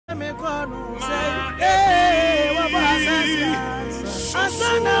me kono say hey wa basasi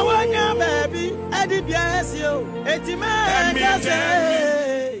asana wanya baby edi biasio etime kase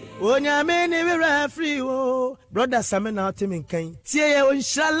onya me ni we free o brother Same na otimi nkan tie ye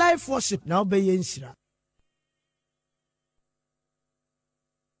Nhyira life worship na obeye Nhyira.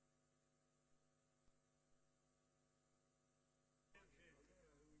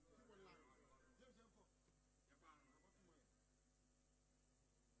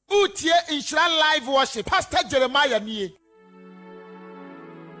 Utie Nhyira live worship Pastor Jeremiah nie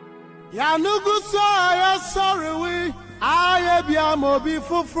ya nugu so ya sorry we aye bia mo bi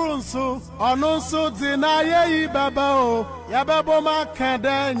fufurunso onunso di na ye baba o ya babo ma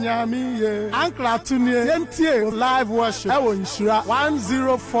kede nyami ye ankla tunie yentie live worship e wo Nhyira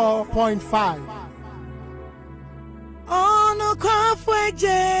 104.5 ono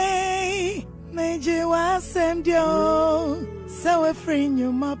kwafweje meje wasemdio Sawe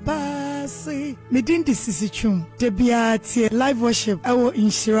frinyo mapasi midindi sisichum debiati live worship awo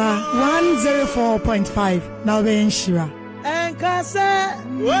Nhyira 104.5 na obe Nhyira enkase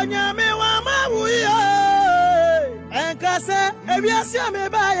onyame wa mawuyo enkase ebiasi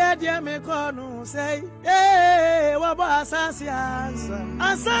amebaye dia mekono say eh wa basasi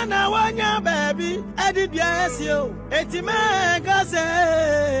ansa na wanya baby edibiasio etime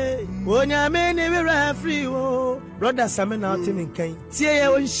enkase onyame ni we free o brother Same na otimi nkan tie ye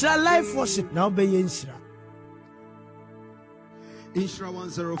Nhyira life worship na obeye Nhyira. Nhyira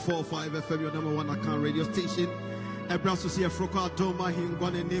 104.5 FM, your number one account radio station. Ebraso si Afroka Doma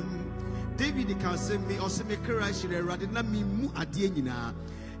Hingwanenim. David can send me or send me courage radina mi mu adie nyina.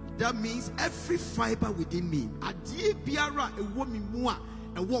 That means every fiber within me. Adie biara e wo mi mu a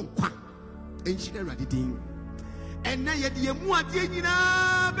e wo nkwa. Enhyira radidin. Ena ye de mu adie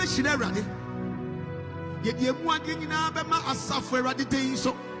nyina be hyira rade. Ye de mu adie nyina be ma asafo radidin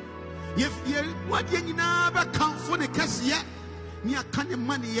so. Ye mu adie nyina be kanfo ne kase ni akane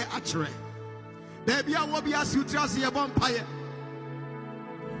mane ye akere. Baby a wo bia sutrase ye bompaye.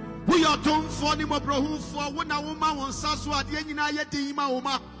 We are done for ni mobrohu for wona woma won saso ade nyina ye din ma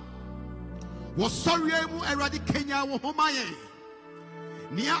woma. Wo sorry mu erade Kenya wo homa ye.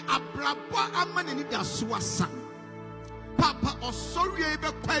 Nia abrabo amane ni da so asa. Papa osori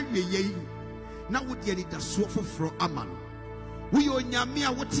be kwawe ye. Na wo de ni da so foforo ama no. We onyame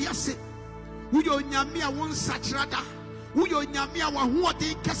a wote ase. We onyame a won sachrada. We onyame a wa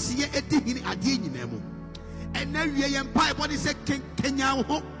hoode kase edi hini ade nyina mu. Ena wie ye mpa body se Kenya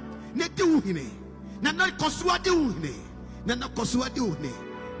ho. Ne di uhine na na koso ade uhine na koso ade uhine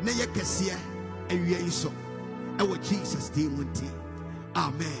na ye kase awie iso e wo Jesus name wonti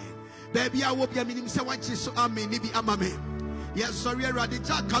amen. Baby I will be a minim se wanchi so amen ni bi amame. Yes sorry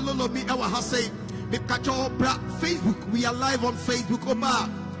radija Alolome e wa ha say me kacho bra Facebook. We are live on Facebook oba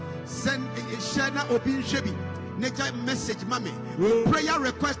send share na obi nhwebi neja message mame prayer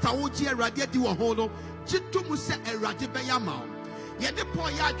request a wo ji erade di wo ho no chitumu se erade be yama. Yede po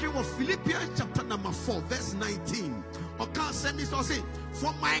yadwe wo Philippians chapter number 4 verse 19. Oka say me so say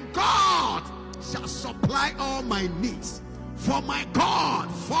for my God shall supply all my needs. For my God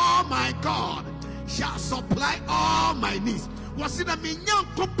shall supply all my needs. Was it a minyan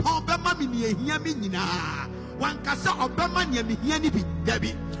kopon bema mi ni ehia mi nyina. Wan kasa obema ni mi hia ni bi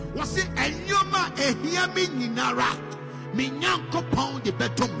dabi. Was it enyoma ehia mi nyinara. Minyan kopon de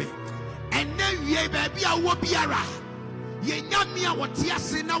betome. Ene wie baby a wo biara. Ye nyamia wote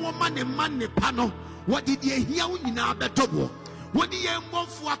ase na wo mane pano wodi de ehia wo nyina betobo wodi ye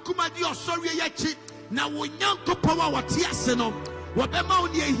mmofo akoma di osori ye chi na wo nyankopon wa wote ase no wo bema wo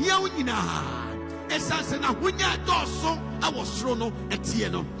de ehia wo nyina esase na hunya doso awosoro no etie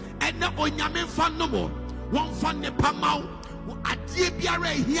no ena onyame mfa no mo won fa ne pamaw adie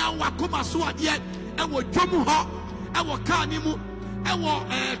biara ehia wo akoma so ade e wo dwom ho e wo car ni mu e wo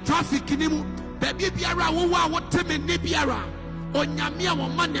traffic ni mu baby biara wo wa woteme ne biara onyame a wo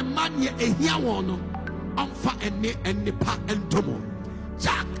mane mane ehia won no onfa enne pa entomo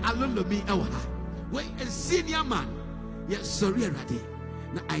Jack Alolome ewa we a senior man yes sorry erade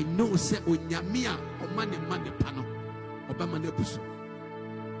na I know say onyame a o mane pa no obama na busu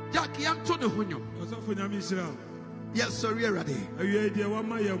Jack yam to ne honyo osofo nyame Israel yes sorry erade awie dia wa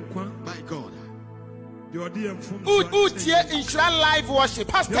ma ye nkwa by God. Utie Nhyira live worship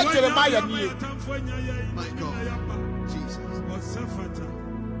Pastor Jeremiah nie My God Jesus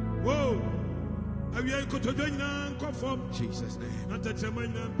whoa awie kotodo nyina nkofom Jesus name na tetema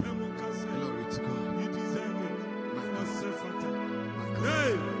nyina pemu kasa glory to God. You deserve it. My God.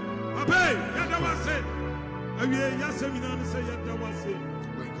 Hey abey yada wase awie yasem nyina no say yada wase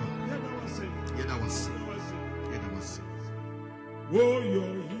My God. yada wase Yada wase whoa yo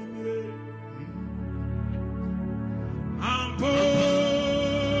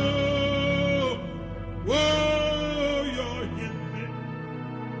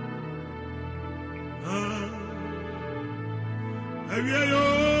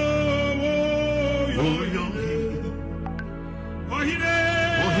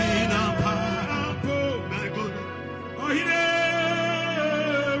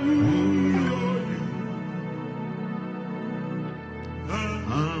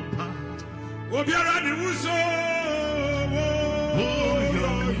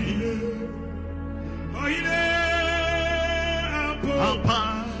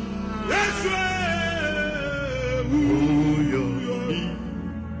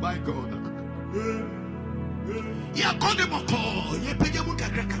My God. Yeah, call them a call. Yeah, pay them a call.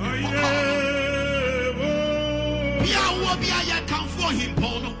 Yeah, what be I come for him,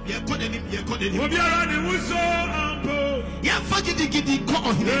 Paul? Yeah, call him. Yeah, call him. Yeah, forget the giddy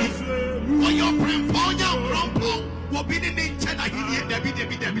call him. Or your brain, Paul, your grandpa. What be the name? China, he did Debbie.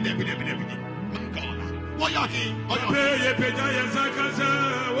 My God. What are he? My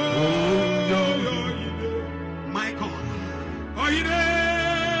God. Are you there?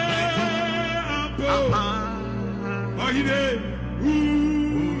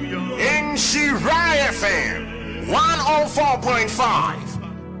 Nhyira FM 104.5.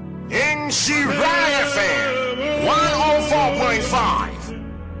 Nhyira FM 104.5.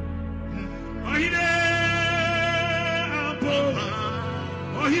 Are you there?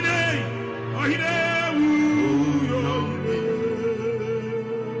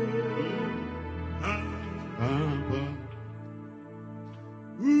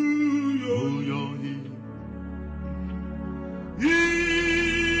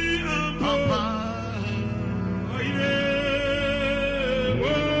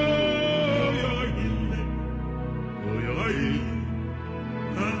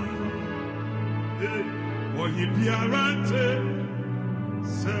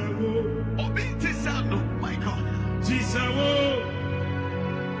 My God.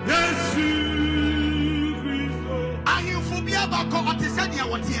 Are you for me about Cotisania?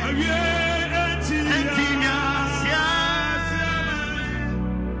 What's Nhyira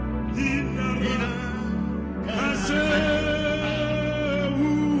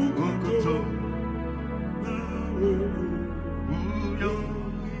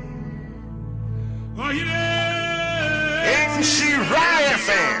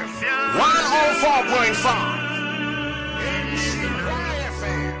FM 104.5. Nhyira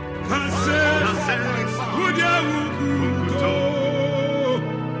FM 104.5.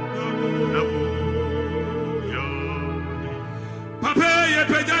 Papa ye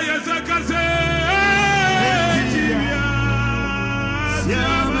peja ye zakase.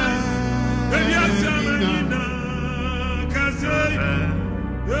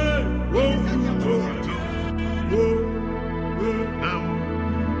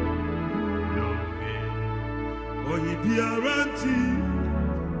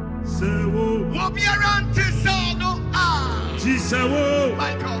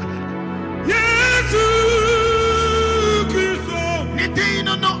 My God. Yes, Christo.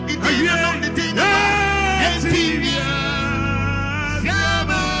 Nitino no.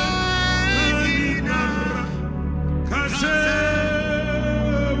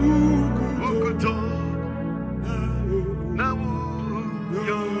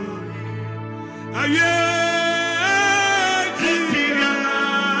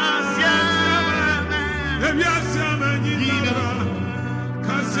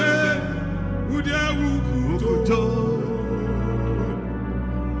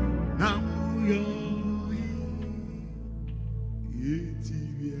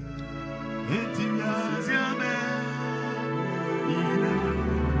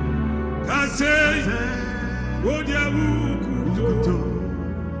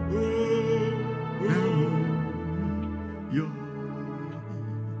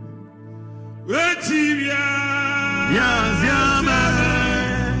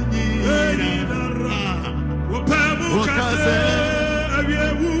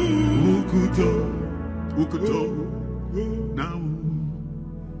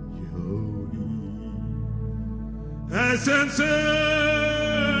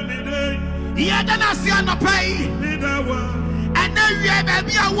 Yeah, then I see on the pay. And then you have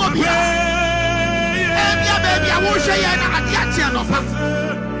baby, I will be. And yeah, baby, I will show you at the channel.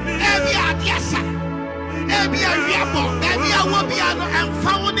 And yeah, yes, sir. And yeah, baby, I will be and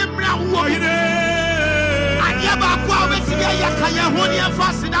found him now. And yeah, but what was the Yakaya when you're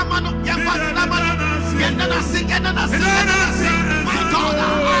fasting? I'm on your fasting. I'm on. And then I sing, and then I sing, and then I sing. My God, oh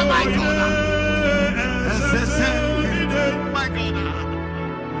my God. My God.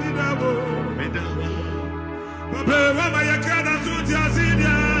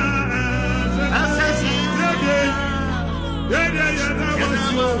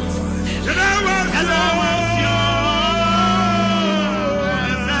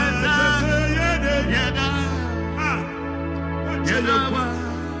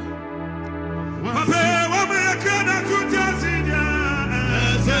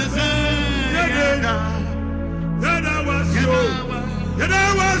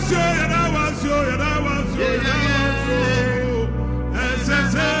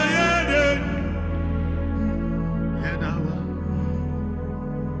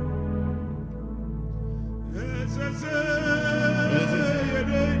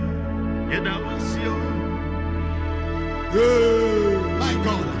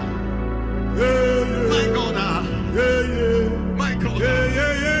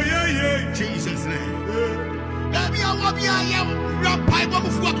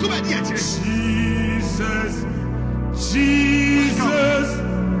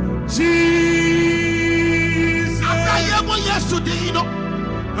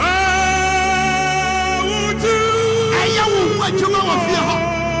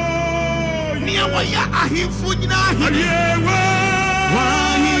 Oya ahimfo nyina ahini.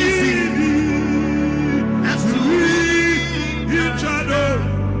 Why is he?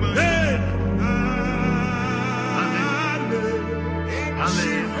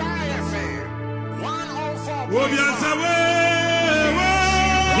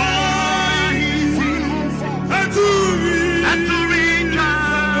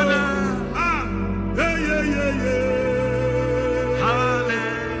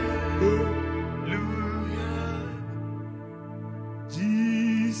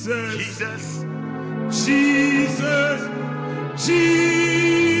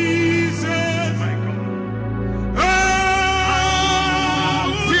 Jesus, my God.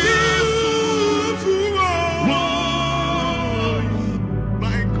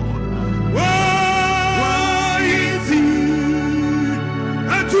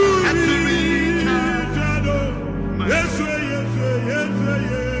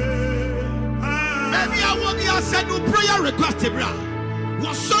 Request bra.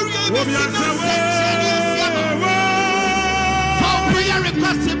 Was sorry for prayer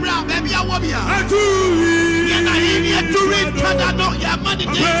request bra. Baby, I will be. And I need to read Canada. Your money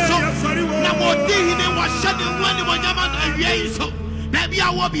so. Now what did he was shedding when he was your man and so. Baby, I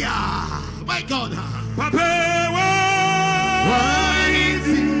will be. My God. Papa, why is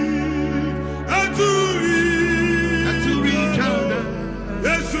he? To read Canada.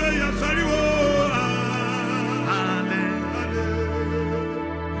 Yes, sir, sorry.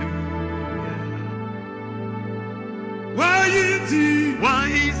 Why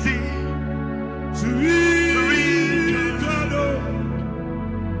is he to read Canada?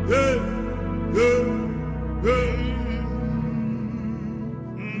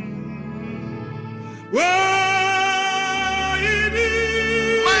 Why is he?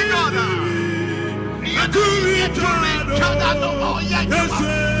 My God, to read Canada. Oh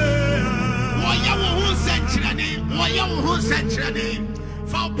yeah, who sent your name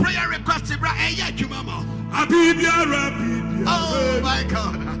for prayer request, bra? Yeah, mama. Oh my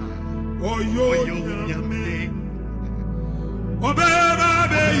God. Oh yo yame. Oh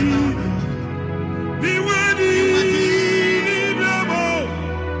baby. Be ready.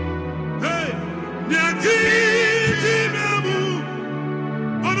 Hey, nyati namu.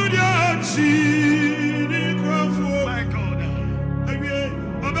 Onu diachi ni kwafo. My God. Aye,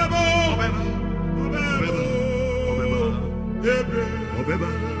 obebo. Obebo.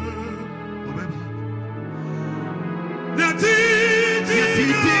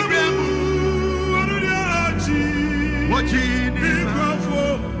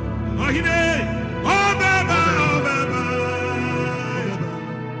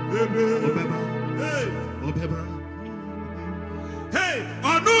 Hey,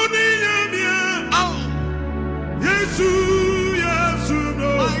 my God.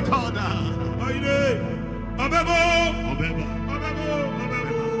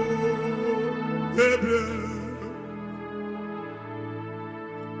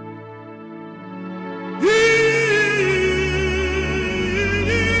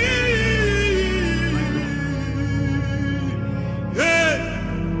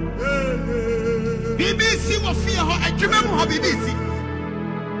 BBC will fear her and remember her BBC.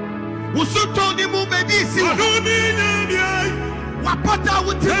 Who so told him BBC? What pata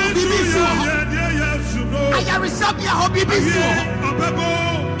would tell BBC? I reserve your BBC.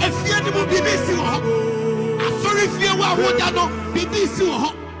 If you are the BBC, I'm sorry if you are what I know BBC.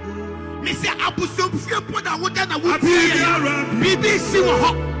 Mr. Abu Sumfia put out what I would BBC.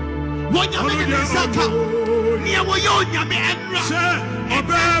 One young man in the Saka near Woyonia and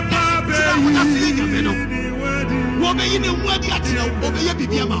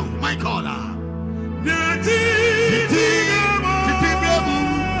my God.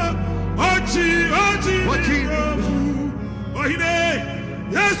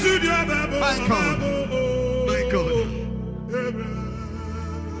 My God.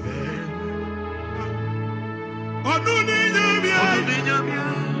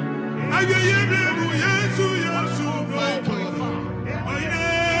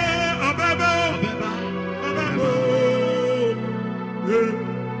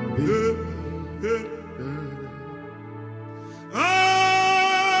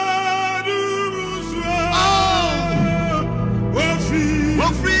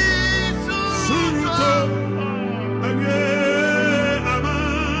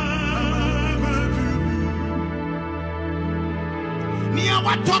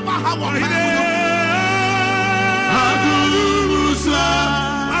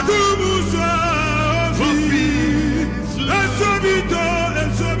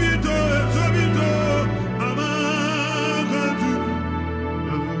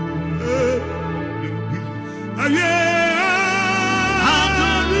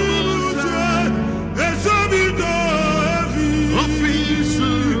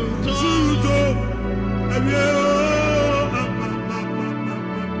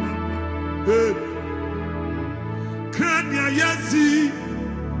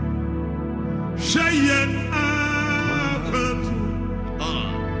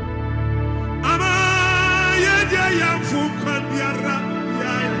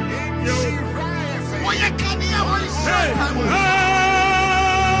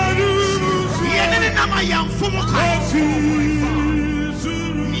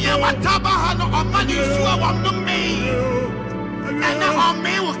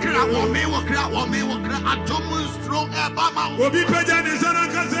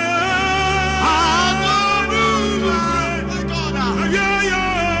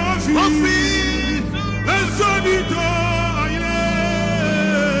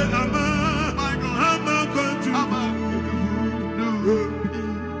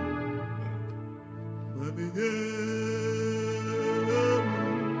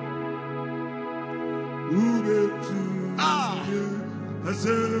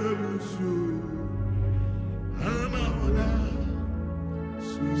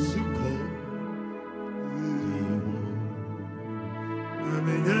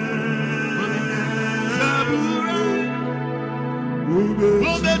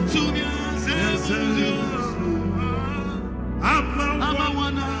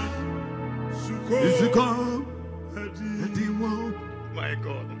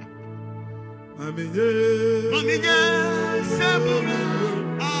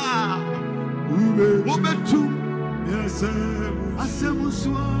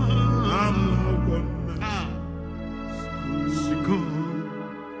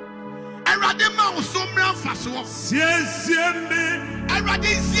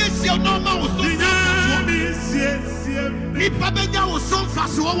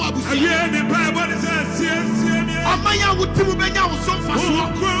 My God.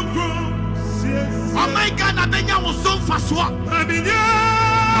 Oh my God, I beg you so fast. My God.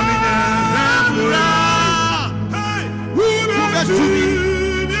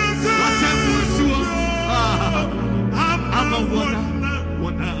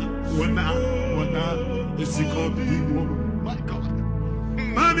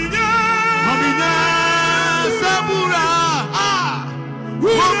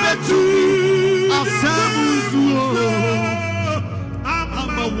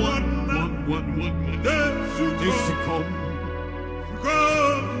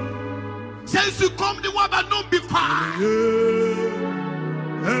 Since you come, the one that don't be quiet.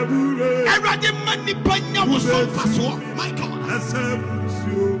 Every money panya was so fast. My God.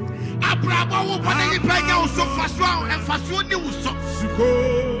 Abraham was so fast and fast.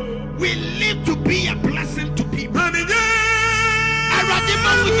 We live to be a blessing to people.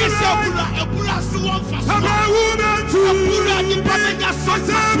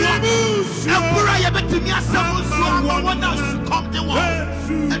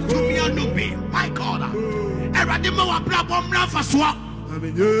 My God,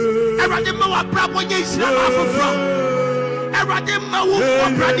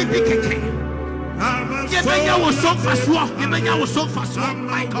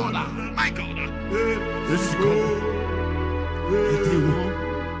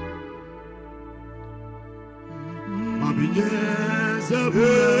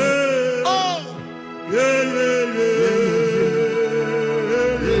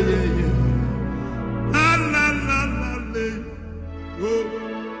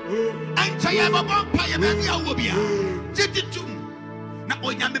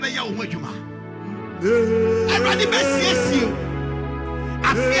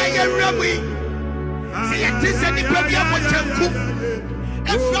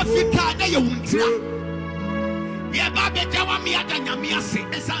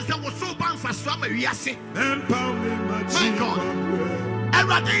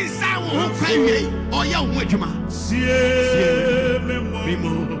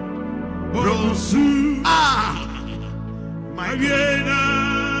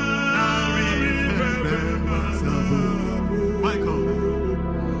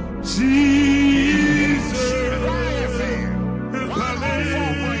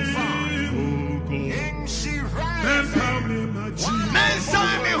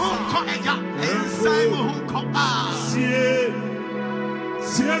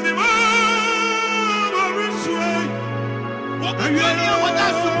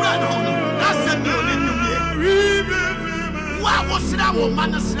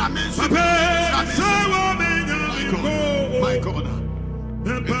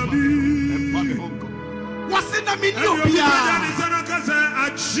 What's in the Minopia?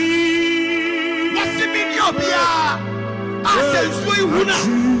 What's in Minopia? I said, Sweet Huna.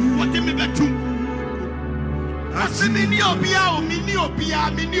 What did me bet to? What's in Minopia?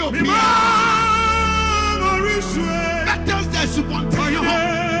 Minopia. That tells the Subontario.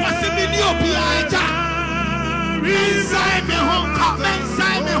 What's in Minopia? Inside me home come.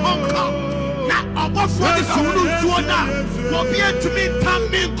 Now, what for this Zona will be to me,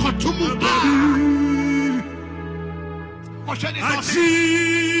 Tammy Kotumu. What shall I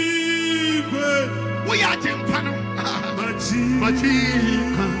see? We are Timpano. See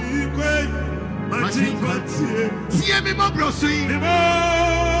me, my brother.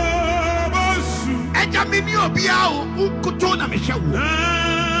 And Jaminio Biao, Kutona Michel.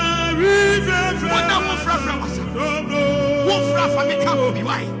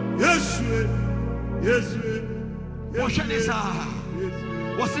 Yes. What shall I say?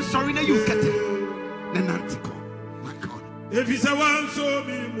 What's the sorry that you get it? The Nantico. My God. If it's a one, so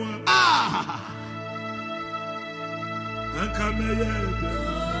be one. And come here.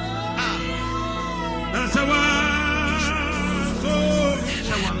 That's a one,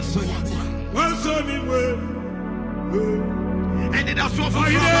 so be one. And it has so far.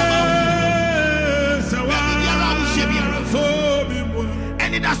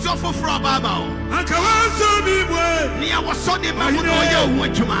 And it has so far from Baba.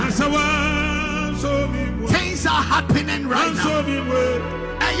 Things are happening right now.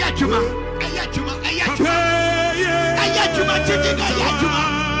 Ayajuma.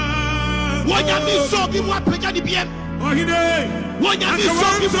 Wanyami so bi mo apagya di biem. Wanyami so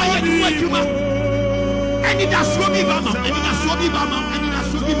bi mo ayajuma. Eni da so bi mama.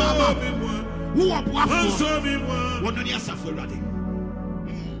 Wo aboafo. Wono ni asafo Awurade.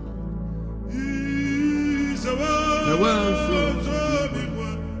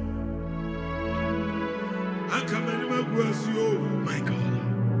 My God.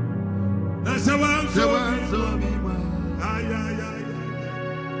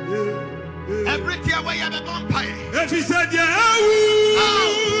 Every tear where you have a vampire. If he said, yeah,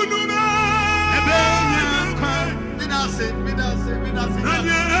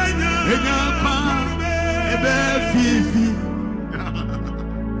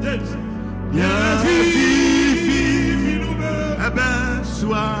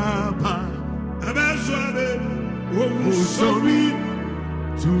 sorry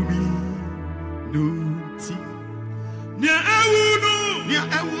to be naughty.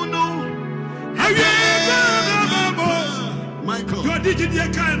 Michael, you did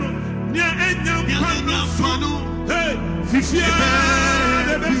it, kind of near Enyam. Hey, Fifi,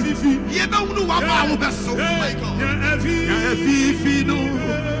 you don't know what I was so. Fifi, no,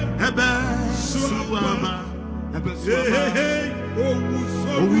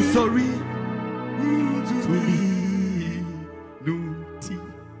 sorry to be naughty.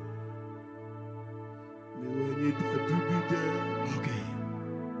 Okay.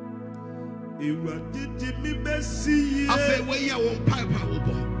 I say, where you won't pipe out.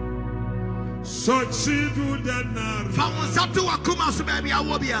 So she do that now. Found something to come out, baby. I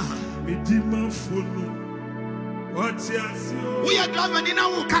will be a what's yes? We are driving in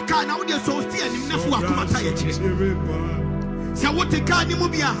our caca now. They're so still and never come out. So what the car you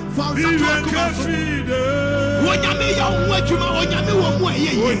move here? Found something to come out. When you may young, what you know, when you know one way,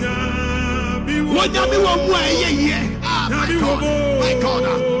 what you know one way, ah,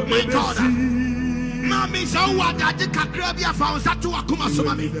 my God. Mammy, so what that the Kakrabia found that to Akuma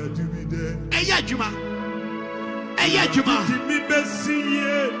Sumami. Ayajuma.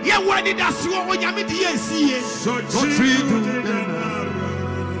 Yeah, why did I swear when you meet the see? So treat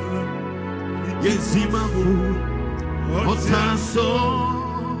yes,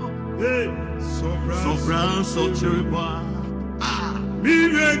 so brown, so terrible.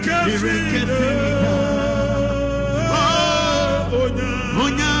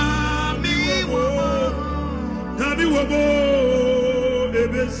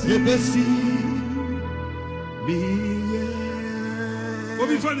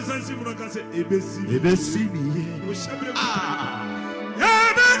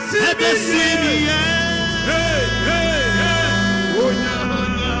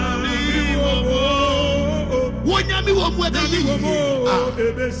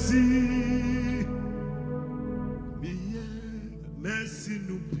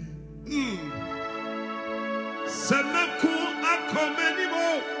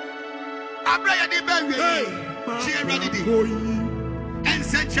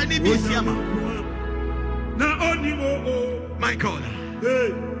 My God.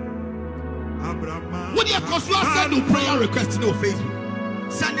 What do you cause you send no prayer request to no Facebook?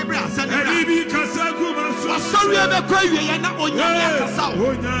 Send it, bro. sorry ever cry you na onyame akasa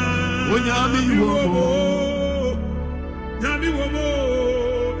onyame womo nyame womo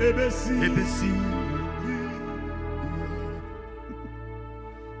ebesi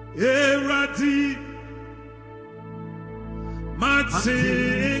erati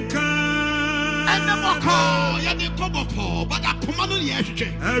matsinka enamoko yadi koboto bada pomano yehwe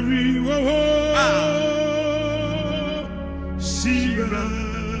ari wo Shira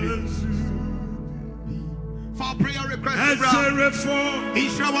for prayer request Nhyira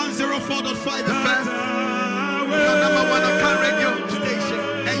 104.5 FM number 1 Accra radio station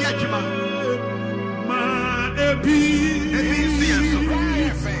Eyajima Ma Ebi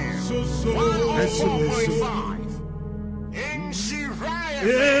so 104.5 Nhyira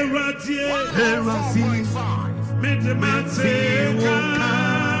 104.5 Midmate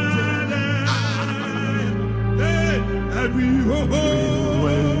Every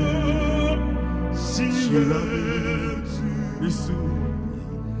Shira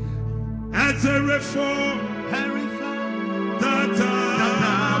at a reform Tata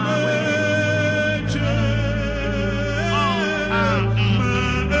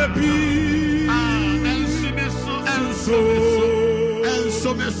and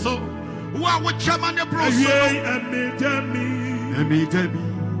so what would chairman the bro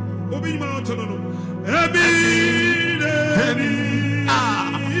Obi Mountain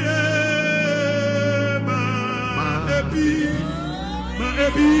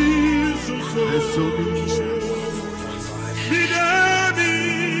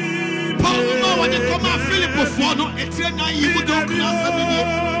when you come out Philip before no it's you don't class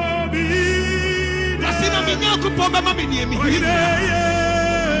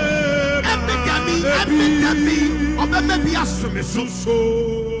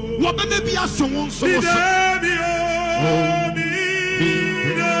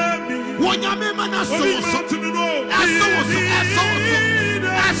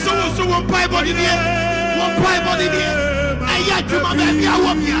one pie body there. I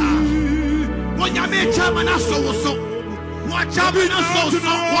when you make chairman, I so. Watch out, watch out.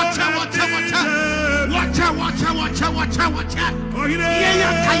 Yeah,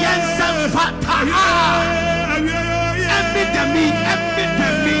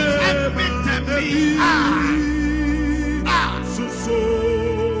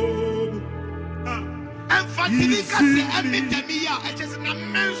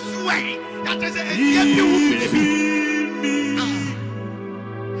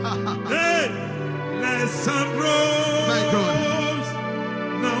 my God.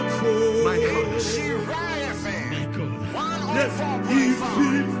 My God. Nhyira FM. My God. 104.5.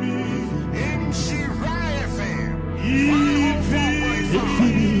 Nhyira FM.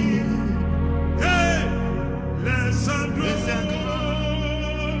 104.5. Hey, let's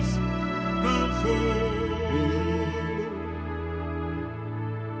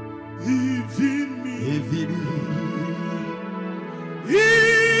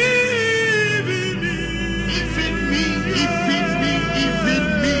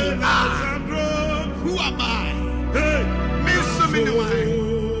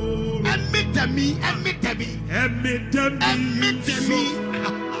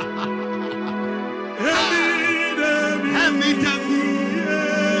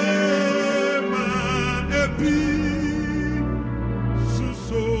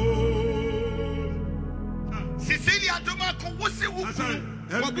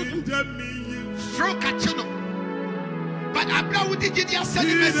Stroke at channel. But Abra would did you send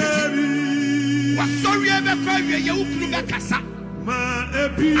a message? Was sorry ever cry you kasa. I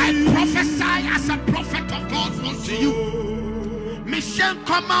prophesy as a prophet of God unto you. Mission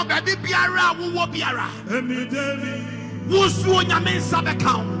come out, baby biara wo biara. Wusu onyame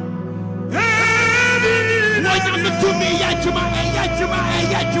sabekao. Onyame to me yajuma.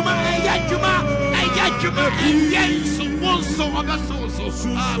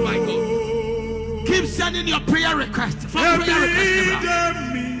 Ah, my God. Keep sending your prayer request. Papa,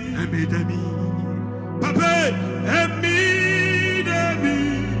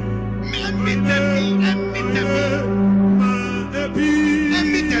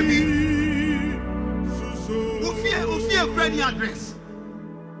 any address. Any address.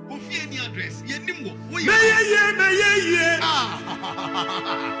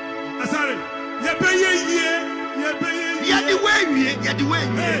 Sorry.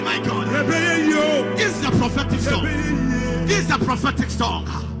 My God. This is a prophetic song.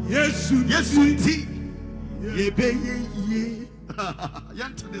 Yes, oh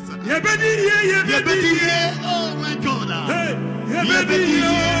my God.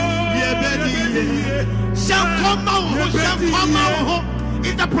 Shall come out.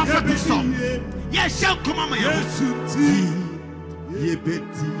 is the prophetic song. Yes, shall come on my own.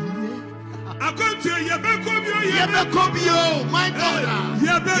 Yebekobio, my God.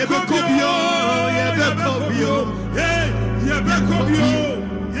 Yebekobio.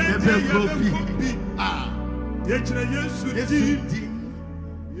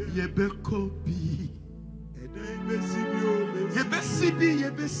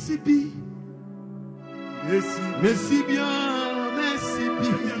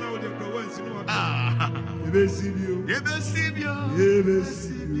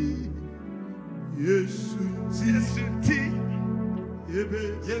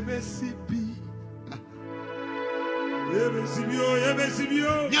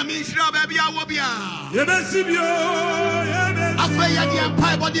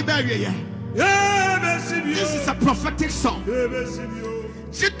 This is a prophetic song.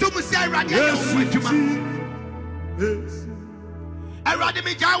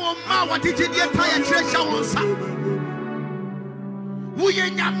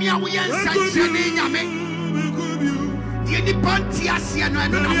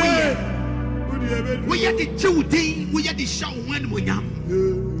 We are the Judy, we are the show when we am.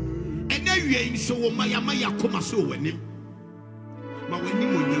 And now you ain't so Maya Koma so when him. But when you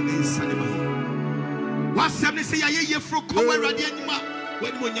are cinema. What somebody say, I hear from Comeradianima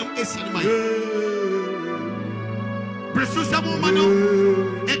when you are cinema. Presusa Mano,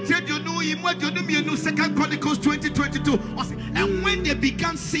 and tell you know him what you do me no 2 Chronicles 20:22. And when they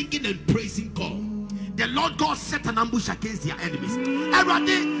began singing and praising God, the Lord God set an ambush against their enemies.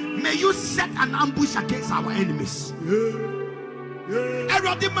 Erade, may you set an ambush against our enemies.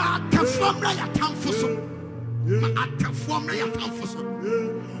 Erade, ma atafom na yatamfo so. Ma atafom na yatamfo so.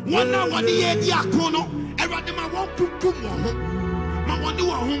 Wana wani ye di akono. Erade ma won kukum wo ho. Ma woni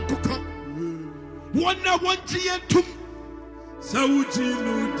wo ho kuko. Wana wonji entum. Sawuji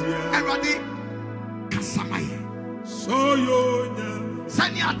no dia. Erade kasamaye. So yo nya.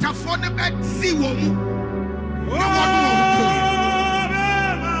 Sani atafo ne be si wo mu. Na wonu wo ko.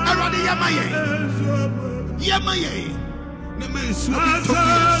 Erade yamaye. Na mensu bi to.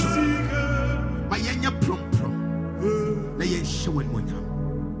 Ma yenya prom. Na yen showen monyam.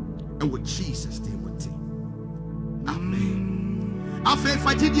 E wo Jesus name we. Amen. Afen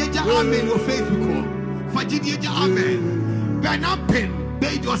fajidieja amen wo Facebook. Fajidieja amen. Benapen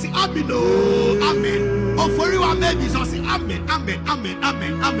baby was amen oh amen. Oh for you amen is say amen.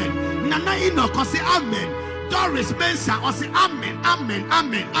 Nana ino ko say amen. Doris Mensa or say amen.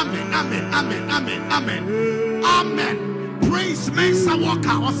 Amen. Praise Mensa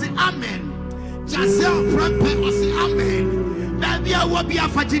Walker or say amen. Giselle Prempe or say amen. Baby I will be a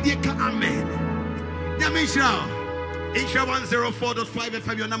fajidika amen. Nhyira 104.5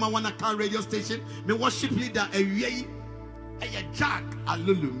 FM, your number one account radio station. My worship leader Jack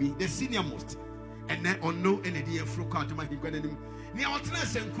Alolome, the senior most. And then on no any day Froka to my him. Near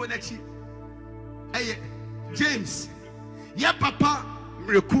alternate and Konechi. James. Ya papa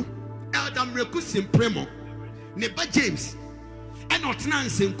Mreku. Elder Mreku Simpremo. Neba James. And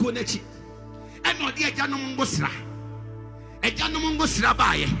alternate and Konechi. And not the Janom Bosra. A Janom Bosra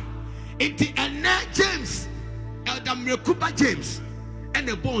Baye. Iti and James. Elder Mrekuba James and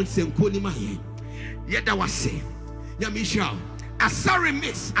the bones and Konimaye. Yet that was say, Yamisha, a sorry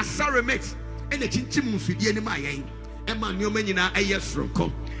mix, and the Chinchim Fidi and my Emma Newmanina, a yes from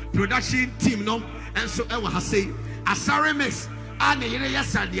production team, no, and so I was say, a sorry mix, and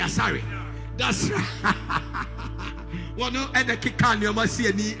yes, and the Asari. That's one and the Kikan, you must see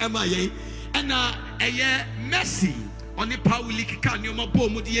any MIA, and a year messy on the power leak can you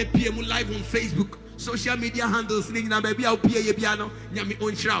PM live on Facebook. Social media handles, baby, I'll pay a piano, Yami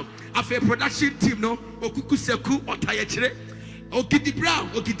on shroud. After production team, no, Okuku Seku, or Tayatre, Okiti Brown,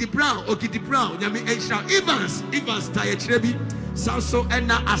 Yami and shroud. Evans, Tayatrebi, Sanso,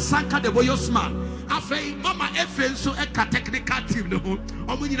 and Asanka the Boyosman. After Mama FN, so a technical team, no,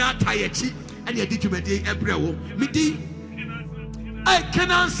 Omunina Tayachi, and you did you make a brew. Midi, I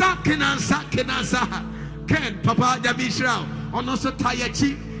can answer, Ken, Papa, Yami shroud, on also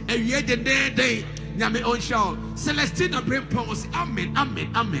Tayachi, and yet the day. Nyame on show Celestina Brempo was amen.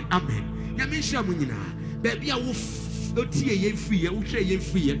 Nyame sha munyina baby a wo tie ye free wo hwe ye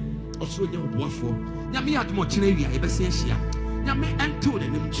free oso nya oboafo nyame admo kire wi a yebese ahia nyame ento de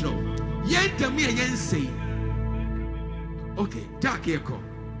nim kiro ye ntem ye yensei okay Jack yeko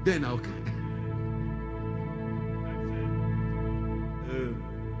then okay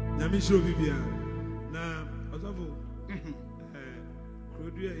nyame show bibia na osofo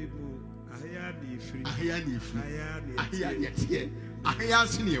Krodu ebo Ahia ni free. Ahia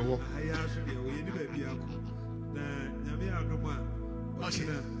sini ewo. Ye ni baby ako. Na nyame adoma. O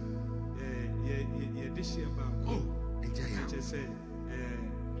this year about. Oh, just say,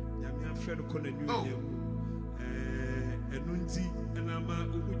 I'm afraid of calling you. Enunti and ama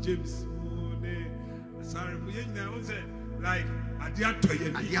James sorry like adia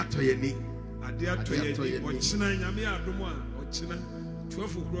toyeni ochina nyame adomo a ochina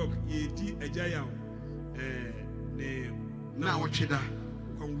 12 o'clock yedi ejaya ne na ochida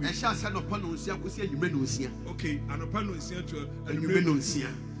e sha se no pano nsia kosi anyume no nsia okay anopa no nsia to anyume no nsia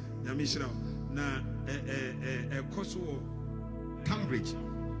nyame hira na koso Cambridge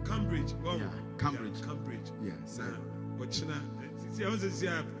oh yeah, Cambridge yes ochina see I was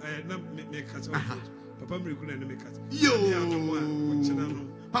say na me kasa papa mrekuna na me kasa yo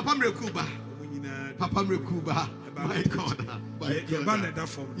papa mrekuba my god ye ba na da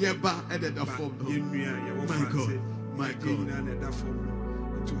form ye ba e da form ye nua ye wo fa my god na na da form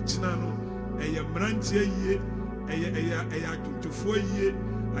to ochina no ye mrantie yie ye atuntufo yie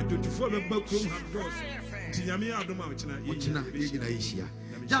atuntufo be ba krom handos ti nyame adoma ochina ye nyina yishia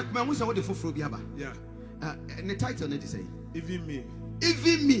Jack man we say what the foforo bi aba yeah the title na dey say even me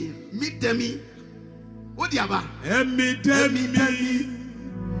meet them what the aba meet them na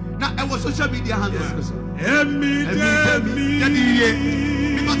e was social media handles meet them me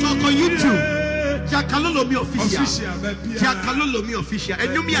but on YouTube Jack Alolome official Jack Alolome official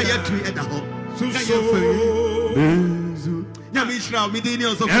enum ya yetu e da ho nyame Nhyira me dey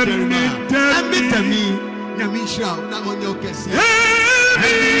news of meet them nyame Nhyira na onye okese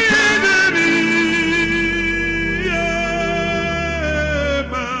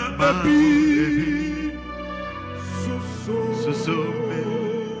so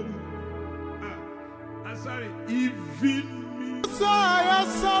sorry even me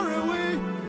sorry we